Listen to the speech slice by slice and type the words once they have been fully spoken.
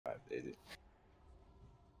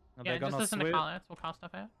And Yeah, they're just gonna listen to switch. call it. We'll call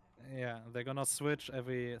stuff out. Yeah, they're gonna switch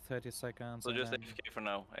every 30 seconds. So and just then... AFK for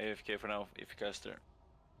now. AFK for now if you caster.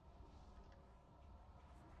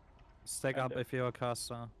 Stack up if you're a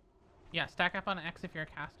caster. Yeah, stack up on X if you're a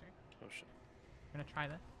caster. Oh shit. We're gonna try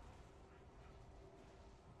this.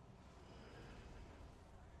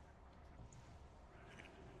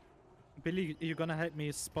 Billy, you're gonna help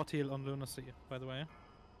me spot heal on Lunacy, by the way.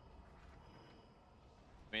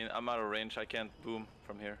 I mean, I'm out of range. I can't boom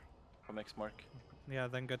from here, from X mark. Yeah,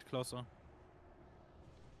 then get closer.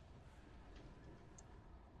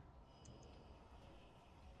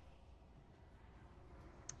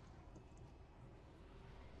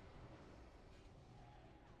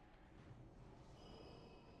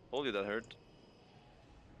 Told you that hurt.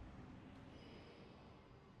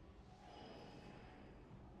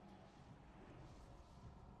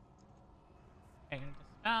 Okay, gonna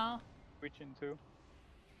dispel. Switch into.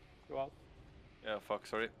 Go out. Yeah, fuck,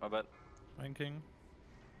 sorry, my bad. Ranking.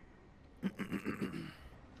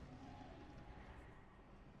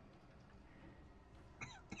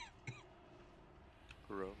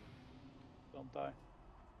 Bro. Don't die.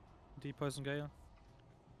 Deep Poison Gale.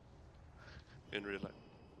 In real life.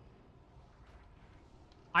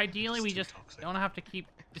 Ideally, we just don't have to keep.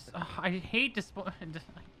 I hate dispo.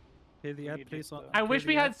 Kill the ad, please. I wish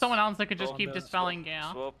we had someone else that could just on keep the dispelling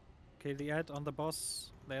Gale. Swap. Kill the ad on the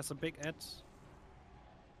boss. There's a big ad.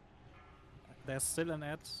 There's still an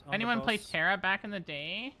ad on Anyone the play boss. Terra back in the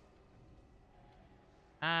day?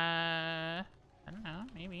 I don't know.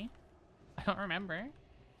 Maybe. I don't remember.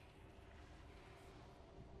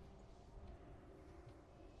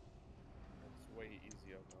 It's way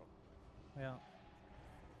easier now. Yeah.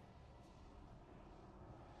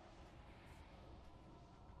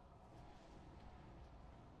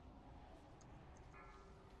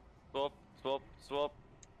 Swap, swap, swap.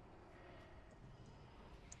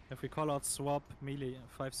 If we call out swap melee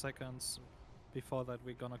 5 seconds before that,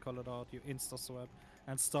 we're gonna call it out. You insta swap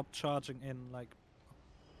and stop charging in like.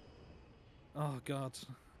 Oh god.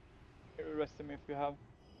 Rest him if you have.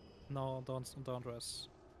 No, don't rest.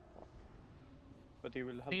 But he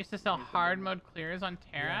will help. They used to sell use the hard limit. mode clears on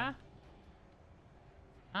Terra.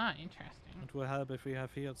 Ah, interesting. It will help if we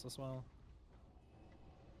have heals as well.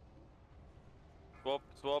 Swap,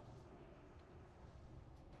 swap.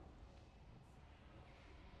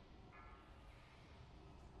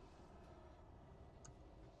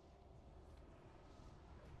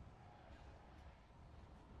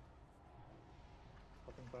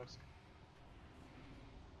 Fucking bugs.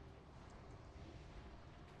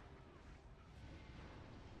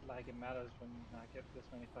 Like it matters when I get this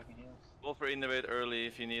many fucking heals. Go for innovate early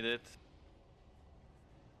if you need it.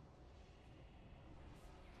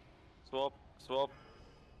 Swap, swap.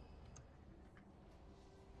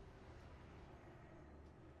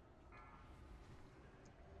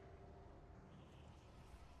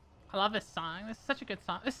 I love this song. This is such a good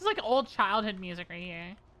song. This is like old childhood music right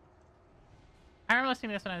here. I remember listening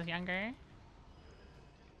to this when I was younger.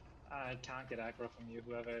 I can't get aggro from you,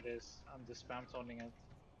 whoever it is. I'm just spam toning it.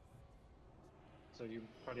 So you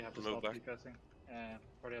probably have to Move stop back. depressing.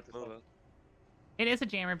 Probably have to Move stop. it. It is a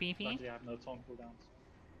jammer, Beefy. Luckily I have no tone cooldowns.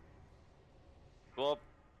 Swap.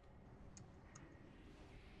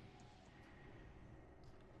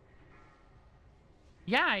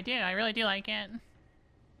 Yeah, I do. I really do like it.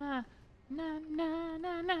 Na na na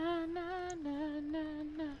na na na na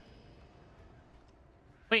na.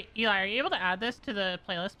 Wait, Eli, are you able to add this to the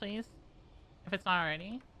playlist, please? If it's not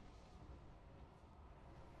already.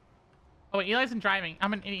 Oh wait, Eli's driving.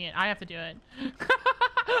 I'm an idiot. I have to do it.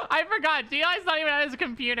 I forgot. Eli's not even on his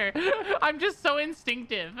computer. I'm just so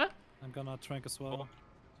instinctive. I'm gonna trank as well.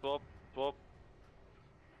 Swap, swap.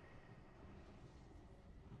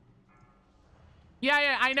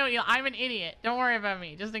 Yeah, I know, Eli. I'm an idiot. Don't worry about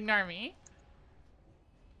me. Just ignore me.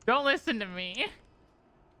 Don't listen to me.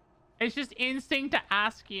 It's just instinct to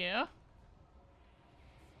ask you.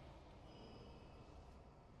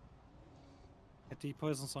 Get the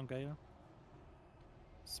poisons on Gale.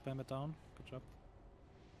 Spam it down. Good job.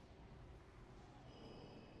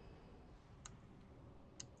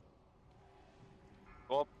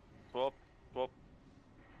 Swap, swap, swap.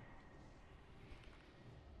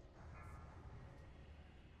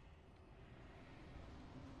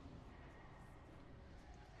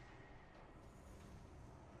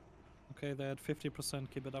 Okay, they're at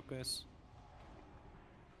 50%. Keep it up, guys.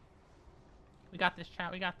 We got this,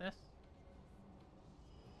 chat. We got this.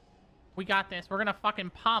 We got this. We're gonna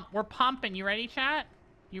fucking pump. We're pumping. You ready, chat?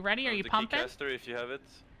 You ready? Are you The pumping? Keycaster if you have it.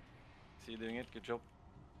 See you doing it. Good job.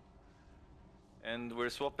 And we're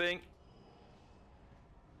swapping.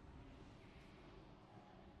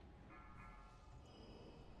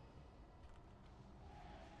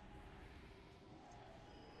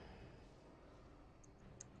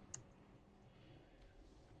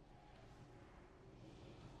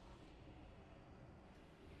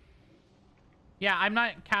 Yeah, I'm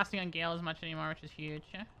not casting on Gale as much anymore, which is huge.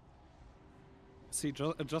 See,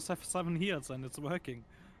 just have 7 heals and it's working.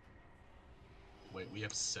 Wait, we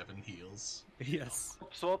have 7 heals. Yes.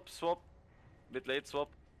 Swap, swap. Bit late, swap.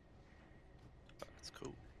 That's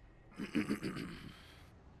cool.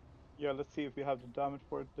 Yeah, let's see if we have the damage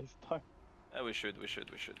for it this time. Yeah, we should.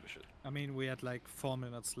 I mean, we had like 4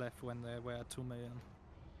 minutes left when they were at 2 million.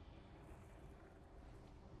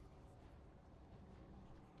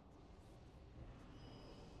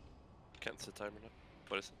 Can't set timer now.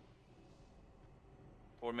 What is it?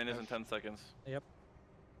 4 minutes and 10 seconds. Yep.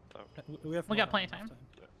 Oh. We have We more got plenty than of enough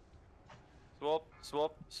time. Swap,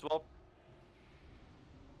 swap, swap.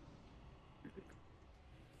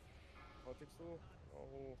 I think so.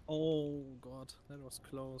 Oh. Oh god, that was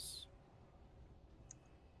close.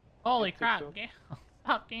 Holy I think crap, so. Gale.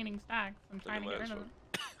 Stop gaining stacks. I'm Then trying to might get as rid of well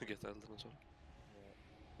them. get Elden as well.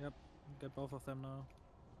 Yep, get both of them now.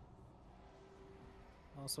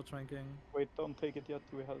 Also drinking. Wait, don't take it yet.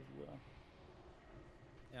 We have.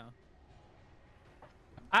 Yeah.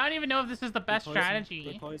 I don't even know if this is the best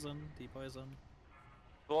strategy. Depoison.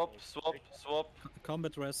 Swap, swap, swap.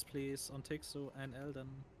 Combat rest, please, on Tixu and Elden.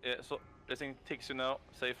 Yeah, so I think Tixu now.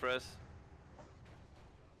 Safe res.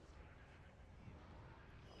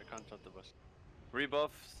 I can't let the bus.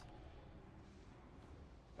 Rebuffs.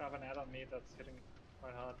 I have an ad on me that's hitting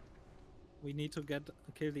quite hard. We need to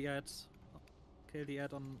kill the ad. Kill the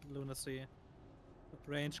ad on Lunacy.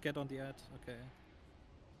 Range, get on the ad. Okay.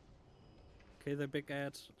 Kill the big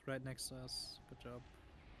ad right next to us. Good job.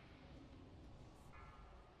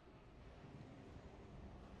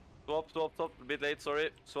 Swap, swap, swap. A bit late, sorry.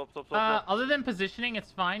 Swap, swap, swap. Other than positioning,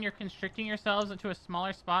 it's fine. You're constricting yourselves into a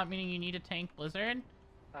smaller spot, meaning you need to tank Blizzard.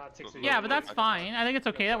 Tixu, Yeah, but that's I- fine. I think it's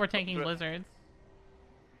okay that we're tanking Blizzards.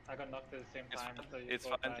 I got knocked at the same It's time. fine. so you It's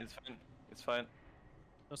both fine. died. It's fine. It's fine.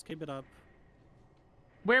 Just keep it up.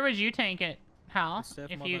 Where would you tank it, Hal? It's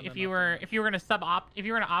definitely If more you than if you enough were damage. if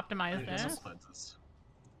you were gonna optimize There's this? Apprentice.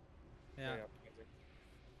 Yeah, Yeah.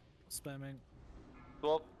 spamming.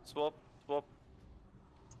 Swap, swap, swap.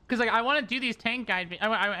 Because like I want to do these tank guide.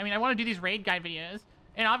 I mean I want to do these raid guide videos,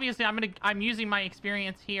 and obviously I'm using my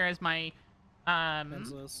experience here as my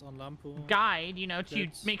Fences on Lampu. guide, you know, to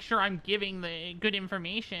That's- make sure I'm giving the good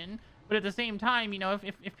information. But at the same time, you know,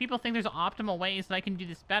 if people think there's optimal ways that I can do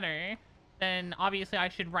this better, then obviously I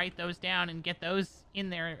should write those down and get those in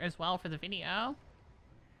there as well for the video.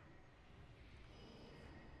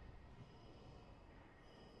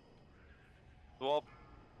 Swap.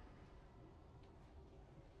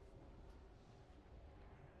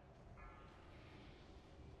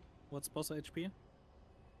 What's boss HP?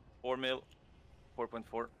 4 mil.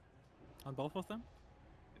 4.4. On both of them?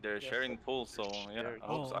 They're Yes, sharing sir. pools, so yeah, Sharing. I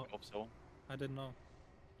hope so. Oh, I hope so. I didn't know.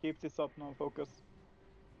 Keep this up now. Focus.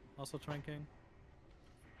 Also drinking.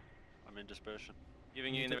 I'm in dispersion.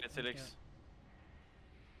 Giving you Need to- innovate Silix. yeah.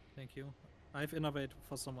 Thank you. I've innovated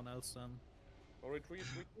for someone else then. Oh, retreat.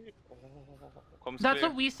 Oh. Comes That's clear.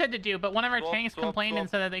 what we said to do, but one of our Swap, tanks swap, complained and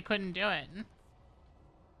swap. said that they couldn't do it.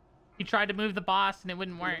 He tried to move the boss and it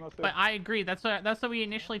wouldn't Yeah, work. that's But it. I agree. That's what we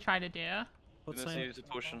initially tried to do. Put, Didn't same, use a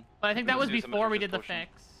potion. But I think that was Didn't use a before we magic did the potion.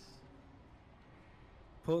 fix.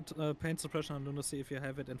 put pain suppression on Lunacy if you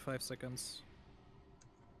have it in 5 seconds.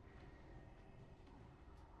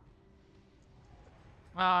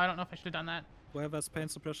 Oh, I don't know if I should have done that. Whoever has pain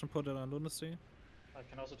suppression, put it on Lunacy. I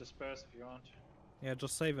can also disperse if you want. Yeah,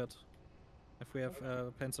 just save it. If we have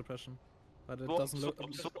pain suppression. But it Swap, doesn't look...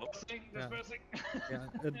 swap, swap. Dispersing, Yeah. dispersing. Yeah,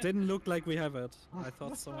 it didn't look like we have it. I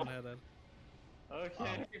thought someone had it.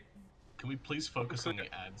 Okay. Can we please focus on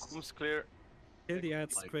the ads? Comes clear. Kill the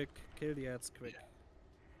ads Like- quick. Kill the ads quick. Yeah.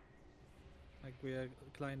 Like we are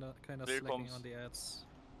kinda Clear slacking comms. on the ads.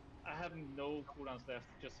 I have no cooldowns left,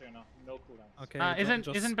 just so you know. No cooldowns. Okay.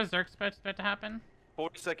 just Isn't Berserk supposed to happen?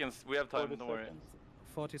 40 seconds. We have time. 40 Don't worry. seconds.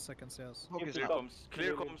 40 seconds, yes. Keep Clear it up. comes.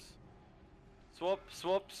 Clear Really. comes. Swap,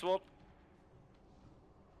 swap, swap.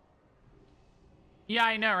 Yeah,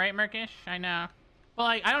 I know, right, Merkish? I know. Well,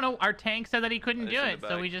 like, I don't know. Our tank said that he couldn't It's do in it, the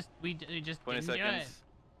so bag. we just 20 didn't do it. seconds.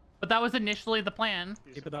 But that was initially the plan.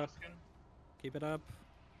 Use Keep the it up. bastion. Keep it up.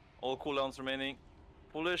 All cooldowns remaining.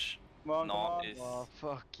 Foolish. Come on, come on. Nice. Oh,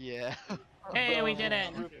 fuck yeah. Hey, we did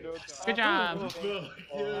it. Good Good job. job.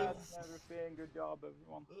 Everything. Good job,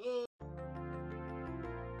 everyone.